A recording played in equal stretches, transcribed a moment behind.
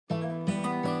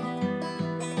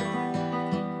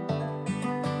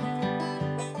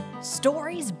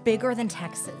Stories Bigger Than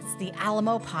Texas, the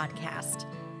Alamo podcast.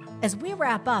 As we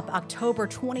wrap up October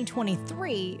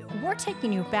 2023, we're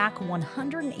taking you back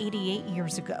 188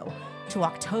 years ago to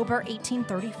October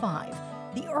 1835,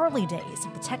 the early days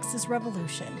of the Texas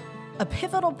Revolution, a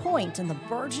pivotal point in the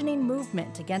burgeoning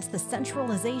movement against the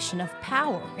centralization of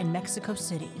power in Mexico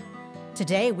City.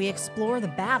 Today, we explore the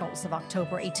battles of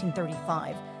October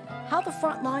 1835, how the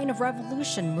front line of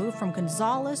revolution moved from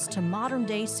Gonzales to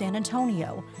modern-day San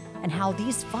Antonio, and how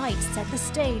these fights set the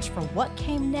stage for what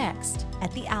came next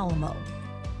at the Alamo.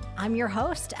 I'm your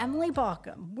host, Emily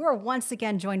Baucom. We're once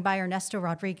again joined by Ernesto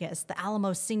Rodriguez, the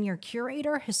Alamo Senior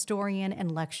Curator, Historian,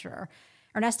 and Lecturer.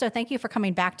 Ernesto, thank you for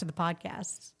coming back to the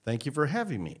podcast. Thank you for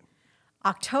having me.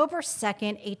 October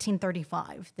 2nd,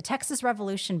 1835, the Texas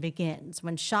Revolution begins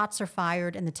when shots are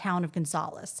fired in the town of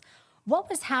Gonzales.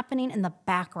 What was happening in the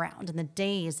background in the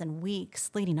days and weeks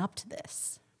leading up to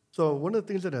this? So one of the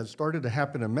things that has started to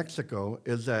happen in Mexico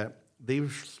is that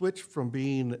they've switched from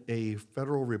being a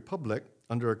federal republic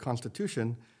under a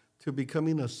constitution to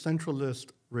becoming a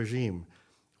centralist regime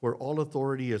where all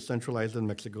authority is centralized in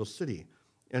Mexico City.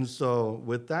 And so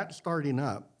with that starting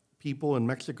up, people in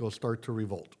Mexico start to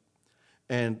revolt,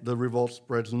 and the revolt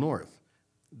spreads north.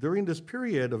 During this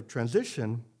period of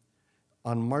transition,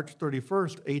 on March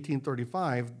 31st,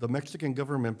 1835, the Mexican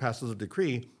government passes a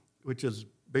decree, which is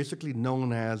basically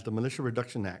known as the Militia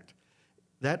Reduction Act.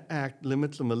 That act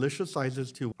limits the militia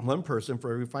sizes to one person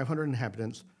for every 500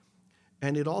 inhabitants,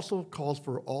 and it also calls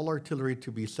for all artillery to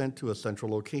be sent to a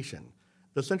central location.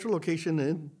 The central location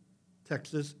in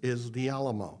Texas is the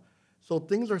Alamo. So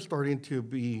things are starting to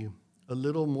be a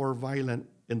little more violent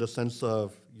in the sense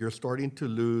of you're starting to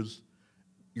lose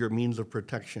your means of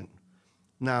protection.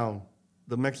 Now,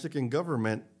 the Mexican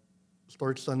government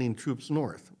starts sending troops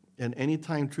north. And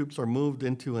anytime troops are moved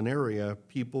into an area,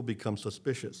 people become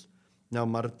suspicious. Now,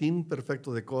 Martín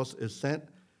Perfecto de Cos is sent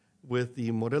with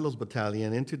the Morelos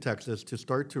Battalion into Texas to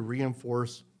start to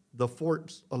reinforce the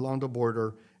forts along the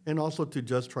border and also to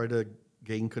just try to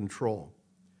gain control.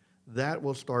 That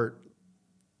will start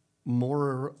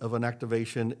more of an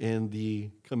activation in the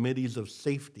committees of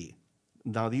safety.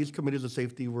 Now, these committees of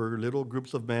safety were little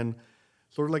groups of men,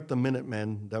 sort of like the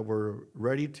Minutemen, that were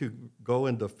ready to go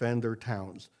and defend their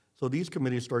towns. So these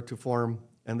committees start to form,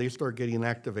 and they start getting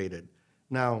activated.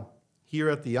 Now, here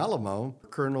at the Alamo,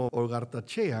 Colonel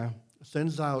Ogartachea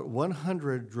sends out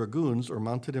 100 dragoons, or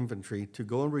mounted infantry, to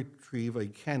go and retrieve a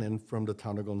cannon from the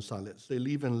town of Gonzales. They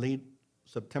leave in late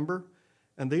September,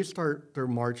 and they start their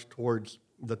march towards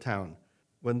the town.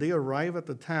 When they arrive at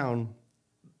the town,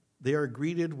 they are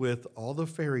greeted with all the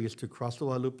ferries to cross the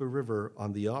Guadalupe River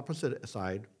on the opposite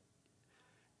side,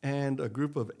 and a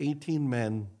group of 18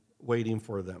 men waiting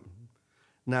for them.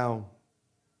 Now,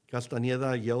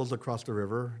 Castañeda yells across the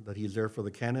river that he's there for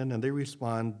the cannon, and they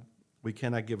respond, "We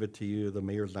cannot give it to you. The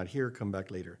mayor's not here. Come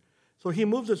back later." So he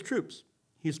moves his troops.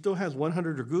 He still has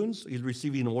 100 dragoons. He's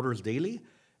receiving orders daily,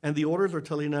 and the orders are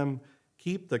telling him,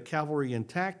 keep the cavalry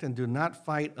intact and do not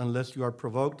fight unless you are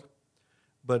provoked,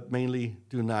 but mainly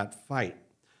do not fight.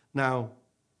 Now,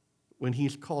 when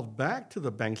he's called back to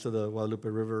the banks of the Guadalupe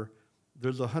River,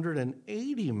 there's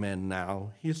 180 men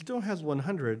now. He still has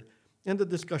 100, and the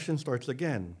discussion starts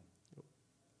again.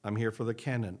 I'm here for the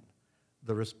cannon.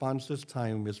 The response this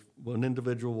time is one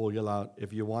individual will yell out,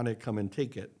 "If you want it, come and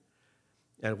take it."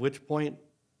 At which point,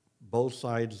 both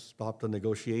sides stop the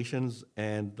negotiations,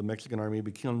 and the Mexican army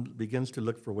begins to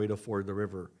look for a way to ford the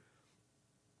river.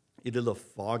 It is a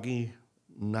foggy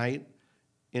night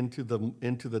into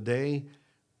the day.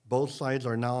 Both sides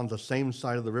are now on the same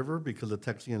side of the river because the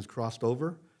Texians crossed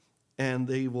over, and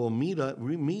they will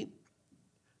meet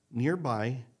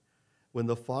nearby. When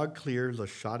the fog clears, a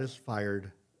shot is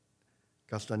fired.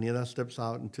 Castañeda steps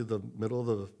out into the middle of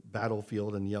the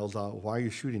battlefield and yells out, "Why are you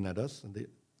shooting at us?" And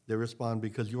they respond,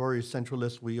 "Because you are a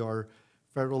centralist, we are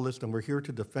federalist, and we're here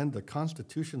to defend the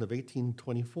Constitution of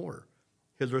 1824.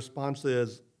 His response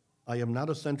is, "I am not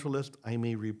a centralist, I'm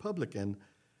a Republican,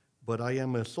 but I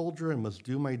am a soldier and must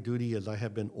do my duty as I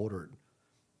have been ordered."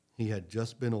 He had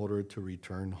just been ordered to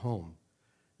return home,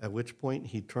 at which point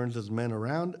he turns his men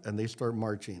around and they start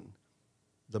marching.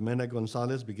 The men at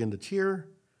Gonzales begin to cheer,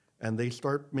 and they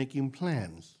start making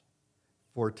plans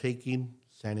for taking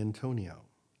San Antonio.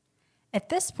 At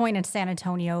this point in San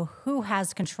Antonio, who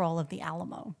has control of the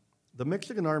Alamo? The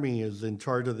Mexican army is in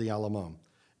charge of the Alamo,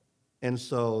 and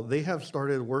so they have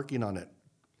started working on it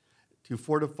to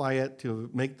fortify it, to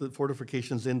make the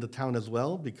fortifications in the town as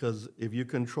well, because if you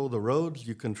control the roads,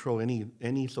 you control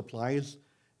any supplies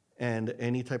and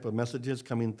any type of messages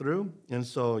coming through, and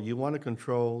so you want to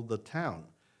control the town.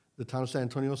 The town of San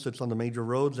Antonio sits on the major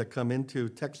roads that come into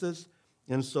Texas.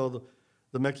 And so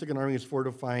the Mexican army is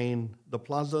fortifying the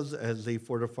plazas as they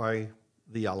fortify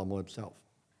the Alamo itself.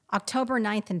 October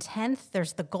 9th and 10th,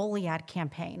 there's the Goliad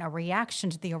campaign, a reaction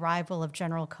to the arrival of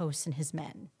General Cos and his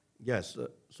men. Yes.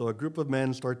 So a group of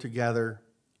men start to gather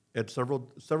at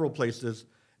several places,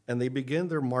 and they begin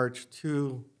their march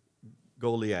to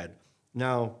Goliad.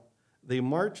 Now, they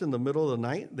march in the middle of the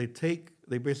night.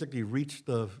 They basically reach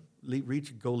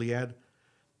Goliad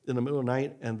in the middle of the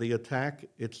night, and they attack.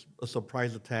 It's a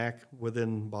surprise attack.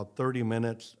 Within about 30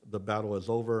 minutes, the battle is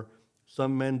over.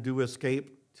 Some men do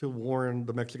escape to warn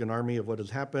the Mexican army of what has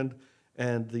happened,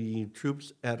 and the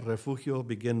troops at Refugio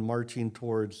begin marching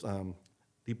towards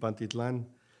Tepantitlan.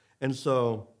 And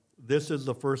so this is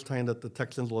the first time that the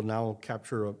Texans will now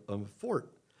capture a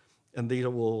fort, and they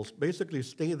will basically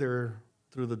stay there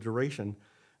through the duration.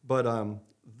 But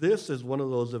this is one of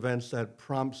those events that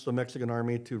prompts the Mexican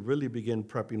army to really begin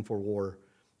prepping for war,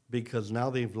 because now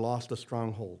they've lost a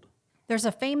stronghold. There's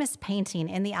a famous painting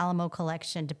in the Alamo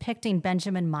collection depicting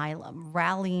Benjamin Milam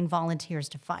rallying volunteers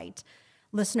to fight.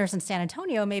 Listeners in San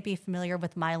Antonio may be familiar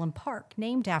with Milam Park,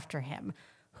 named after him.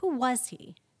 Who was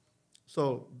he?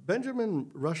 So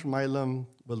Benjamin Rush Milam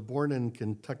was born in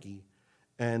Kentucky,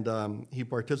 and he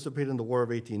participated in the War of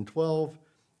 1812.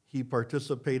 He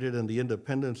participated in the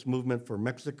independence movement for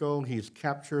Mexico. He's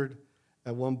captured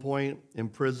at one point,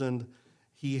 imprisoned.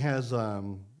 He has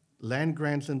land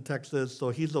grants in Texas,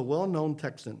 so he's a well-known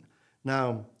Texan.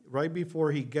 Now, right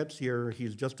before he gets here,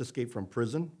 he's just escaped from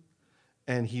prison,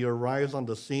 and he arrives on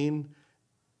the scene,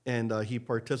 and he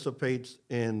participates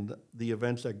in the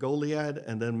events at Goliad,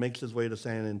 and then makes his way to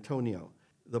San Antonio.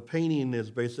 The painting is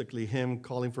basically him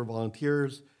calling for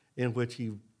volunteers, in which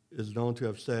he is known to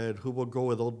have said, "Who will go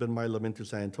with old Ben Milam into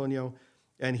San Antonio?"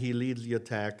 And he leads the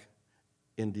attack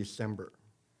in December.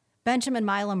 Benjamin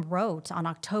Milam wrote on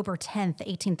October 10th,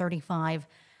 1835,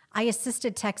 "I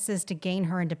assisted Texas to gain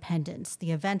her independence.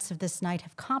 The events of this night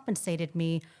have compensated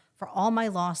me for all my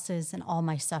losses and all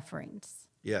my sufferings."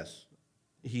 Yes,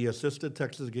 he assisted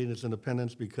Texas gain its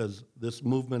independence because this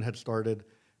movement had started.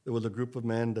 There was a group of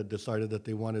men that decided that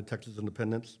they wanted Texas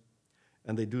independence,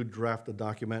 and they do draft a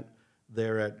document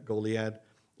there at Goliad.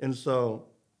 And so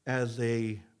as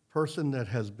a person that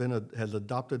has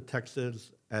adopted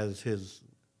Texas as his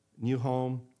new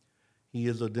home, he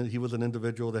was an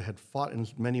individual that had fought in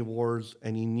many wars,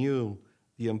 and he knew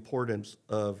the importance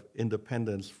of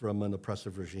independence from an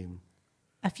oppressive regime.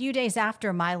 A few days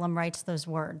after Milam writes those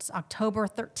words, October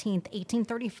 13th,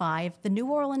 1835, the New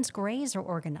Orleans Greys are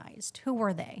organized. Who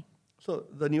were they? So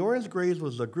the New Orleans Greys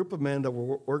was a group of men that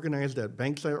were organized at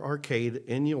Bankside Arcade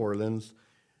in New Orleans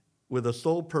with the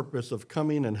sole purpose of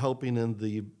coming and helping in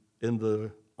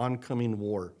the oncoming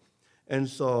war. And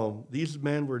so these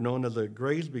men were known as the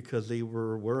Greys because they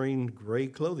were wearing gray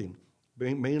clothing,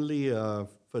 mainly a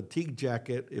fatigue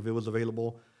jacket, if it was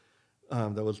available,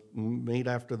 that was made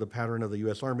after the pattern of the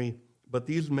U.S. Army. But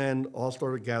these men all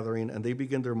started gathering, and they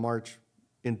begin their march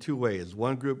in two ways.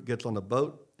 One group gets on a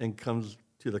boat and comes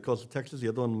to the coast of Texas. The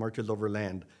other one marches over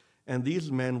land. And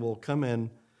these men will come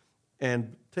in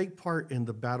and take part in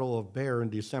the Battle of Bear in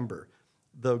December.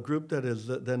 The group that is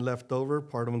then left over,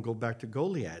 part of them go back to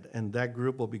Goliad, and that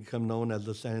group will become known as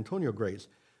the San Antonio Greys.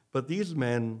 But these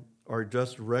men are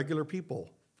just regular people,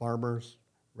 farmers,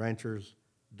 ranchers,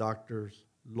 doctors,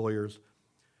 lawyers.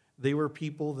 They were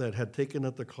people that had taken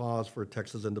up the cause for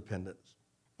Texas independence.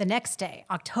 The next day,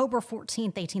 October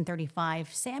 14th,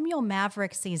 1835, Samuel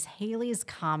Maverick sees Halley's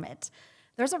Comet.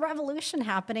 There's a revolution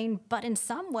happening, but in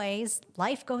some ways,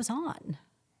 life goes on.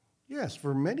 Yes,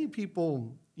 for many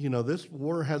people, this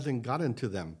war hasn't gotten to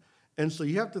them. And so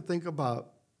you have to think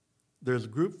about, there's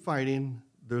group fighting,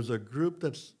 there's a group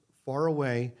that's far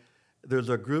away, there's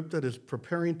a group that is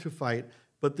preparing to fight,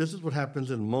 but this is what happens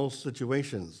in most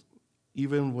situations,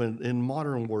 even when in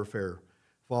modern warfare.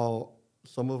 While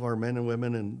some of our men and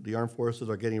women in the armed forces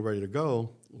are getting ready to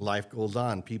go, life goes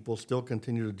on. People still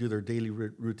continue to do their daily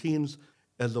routines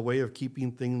as a way of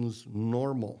keeping things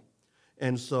normal.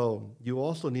 And so you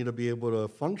also need to be able to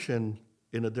function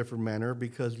in a different manner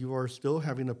because you are still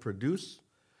having to produce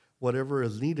whatever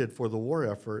is needed for the war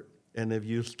effort. And if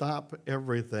you stop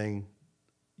everything,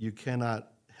 you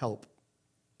cannot help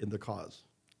in the cause.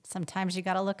 Sometimes you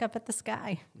got to look up at the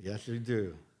sky. Yes, you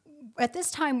do. At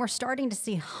this time, we're starting to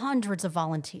see hundreds of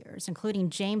volunteers, including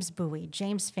James Bowie,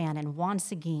 James Fannin, Juan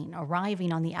Seguin,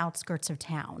 arriving on the outskirts of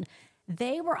town.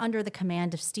 They were under the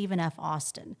command of Stephen F.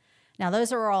 Austin. Now,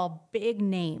 those are all big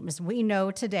names we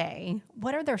know today.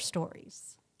 What are their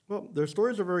stories? Well, their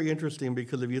stories are very interesting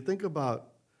because if you think about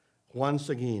Juan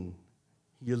Seguin,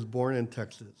 he is born in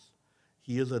Texas.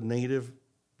 He is a native,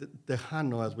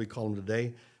 Tejano as we call him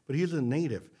today, but he's a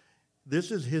native.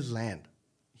 This is his land.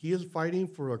 He is fighting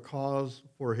for a cause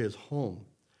for his home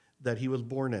that he was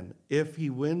born in. If he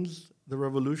wins the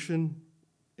revolution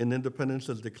and independence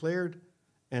is declared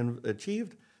and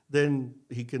achieved, then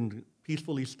he can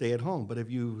peacefully stay at home. But if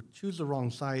you choose the wrong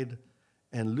side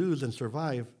and lose and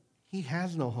survive, he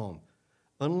has no home.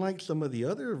 Unlike some of the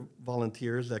other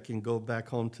volunteers that can go back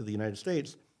home to the United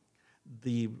States,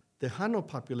 the Tejano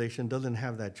population doesn't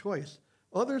have that choice.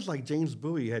 Others like James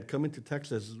Bowie had come into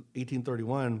Texas in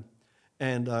 1831,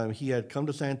 and he had come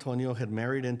to San Antonio, had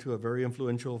married into a very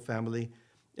influential family,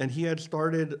 and he had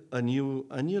started a new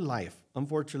life.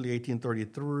 Unfortunately,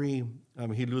 1833,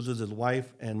 he loses his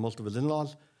wife and most of his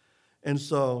in-laws, and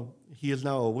so he is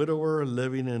now a widower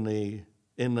living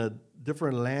in a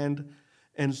different land,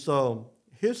 and so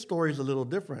his story is a little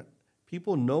different.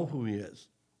 People know who he is.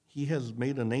 He has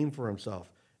made a name for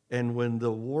himself, and when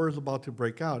the war is about to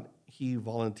break out, he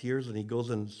volunteers and he goes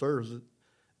and serves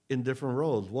in different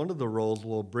roles. One of the roles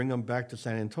will bring him back to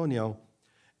San Antonio,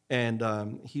 and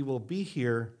he will be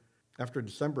here after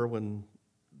December when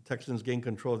Texans gain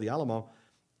control of the Alamo,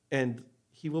 and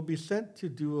he will be sent to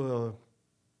do a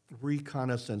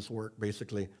reconnaissance work,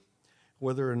 basically,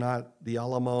 whether or not the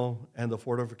Alamo and the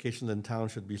fortifications in town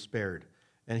should be spared.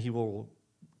 And he will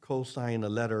co-sign a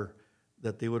letter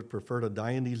that they would prefer to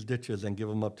die in these ditches and give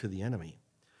them up to the enemy.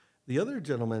 The other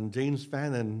gentleman, James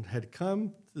Fannin, had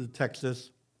come to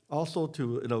Texas also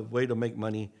in a way to make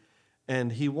money,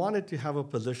 and he wanted to have a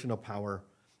position of power.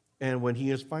 And when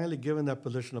he is finally given that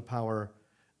position of power,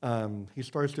 he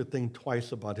starts to think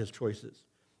twice about his choices.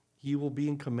 He will be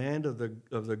in command of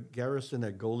the garrison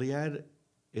at Goliad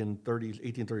in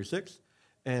 1836,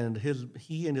 and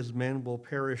he and his men will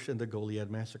perish in the Goliad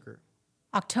massacre.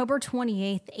 October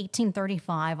 28th,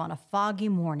 1835, on a foggy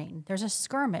morning, there's a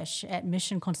skirmish at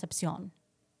Mission Concepcion.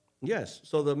 Yes,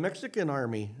 so the Mexican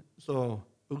army,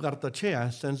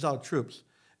 Ugartechea, sends out troops,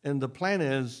 and the plan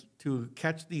is to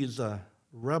catch these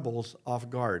rebels off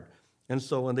guard. And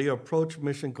so when they approach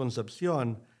Mission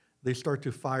Concepcion, they start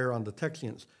to fire on the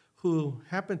Texians, who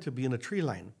happen to be in a tree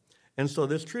line. And so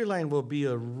this tree line will be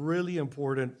a really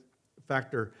important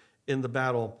factor in the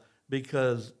battle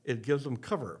because it gives them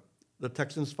cover. The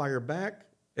Texans fire back,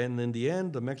 and in the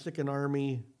end, the Mexican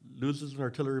army loses an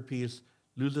artillery piece,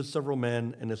 loses several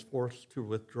men, and is forced to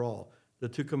withdraw. The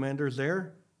two commanders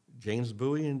there, James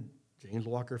Bowie and James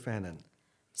Walker Fannin.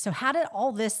 So how did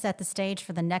all this set the stage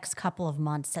for the next couple of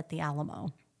months at the Alamo?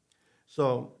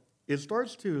 So it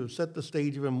starts to set the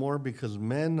stage even more because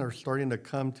men are starting to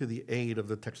come to the aid of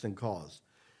the Texan cause.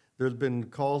 There's been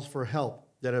calls for help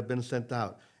that have been sent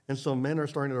out. And so men are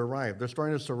starting to arrive. They're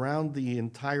starting to surround the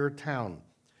entire town.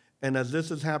 And as this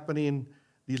is happening,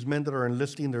 these men that are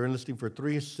enlisting, they're enlisting for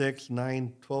 3, 6,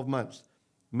 9, 12 months.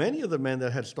 Many of the men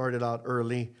that had started out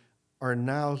early are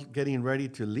now getting ready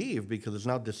to leave because it's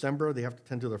now December. They have to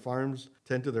tend to their farms,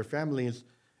 tend to their families.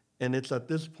 And it's at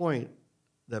this point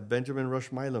that Benjamin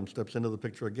Rush Milam steps into the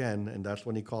picture again, and that's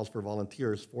when he calls for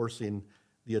volunteers, forcing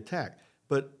the attack.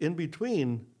 But in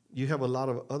between, you have a lot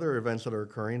of other events that are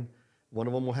occurring. One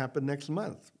of them will happen next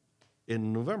month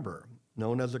in November,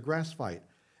 known as the grass fight.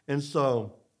 And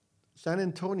so San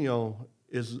Antonio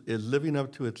is living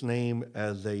up to its name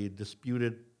as a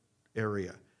disputed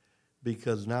area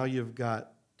because now you've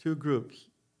got two groups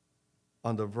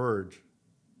on the verge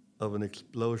of an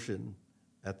explosion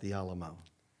at the Alamo.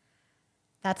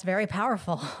 That's very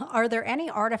powerful. Are there any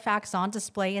artifacts on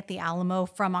display at the Alamo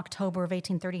from October of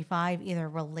 1835, either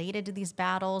related to these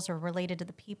battles or related to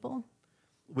the people?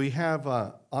 We have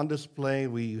on display,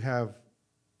 we have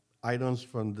items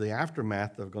from the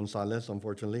aftermath of Gonzales,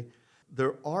 unfortunately.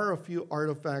 There are a few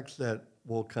artifacts that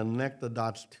will connect the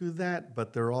dots to that,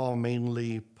 but they're all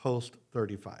mainly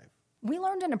post-35. We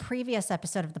learned in a previous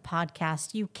episode of the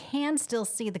podcast, you can still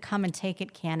see the Come and Take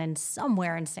It cannon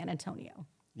somewhere in San Antonio.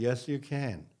 Yes, you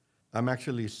can. I'm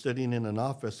actually sitting in an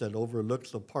office that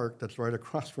overlooks the park that's right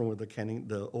across from where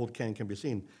the old cannon can be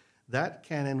seen. That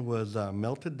cannon was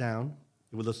melted down.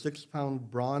 It was a 6-pound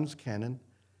bronze cannon,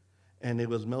 and it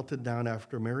was melted down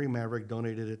after Mary Maverick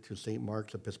donated it to St.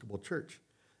 Mark's Episcopal Church.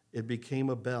 It became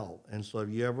a bell, and so if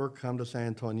you ever come to San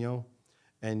Antonio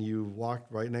and you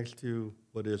walked right next to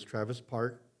what is Travis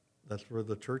Park, that's where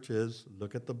the church is,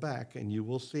 look at the back, and you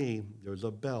will see there's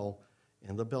a bell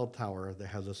in the bell tower that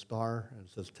has a star and it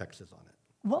says Texas on it.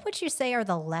 What would you say are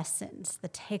the lessons, the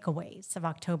takeaways of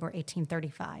October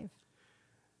 1835?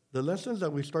 The lessons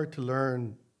that we start to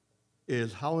learn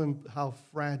is how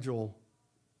fragile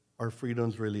our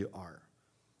freedoms really are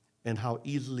and how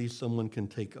easily someone can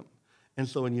take them. And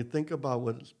so when you think about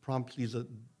what prompts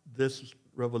this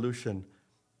revolution,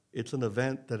 it's an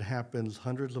event that happens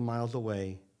hundreds of miles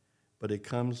away, but it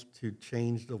comes to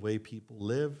change the way people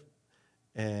live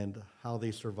and how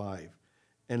they survive.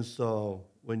 And so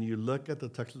when you look at the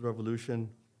Texas Revolution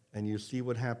and you see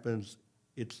what happens,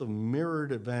 it's a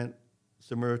mirrored event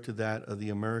similar to that of the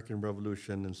American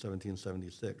Revolution in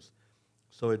 1776.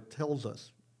 So it tells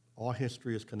us all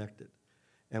history is connected,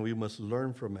 and we must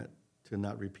learn from it to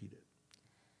not repeat it.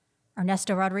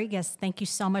 Ernesto Rodriguez, thank you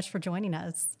so much for joining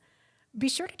us. Be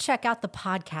sure to check out the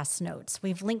podcast notes.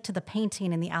 We've linked to the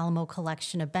painting in the Alamo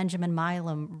collection of Benjamin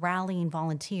Milam rallying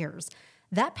volunteers.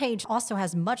 That page also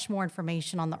has much more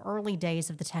information on the early days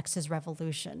of the Texas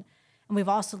Revolution. And we've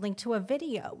also linked to a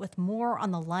video with more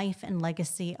on the life and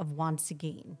legacy of Juan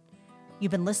Seguin.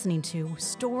 You've been listening to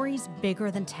Stories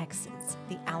Bigger Than Texas,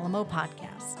 the Alamo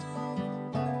Podcast.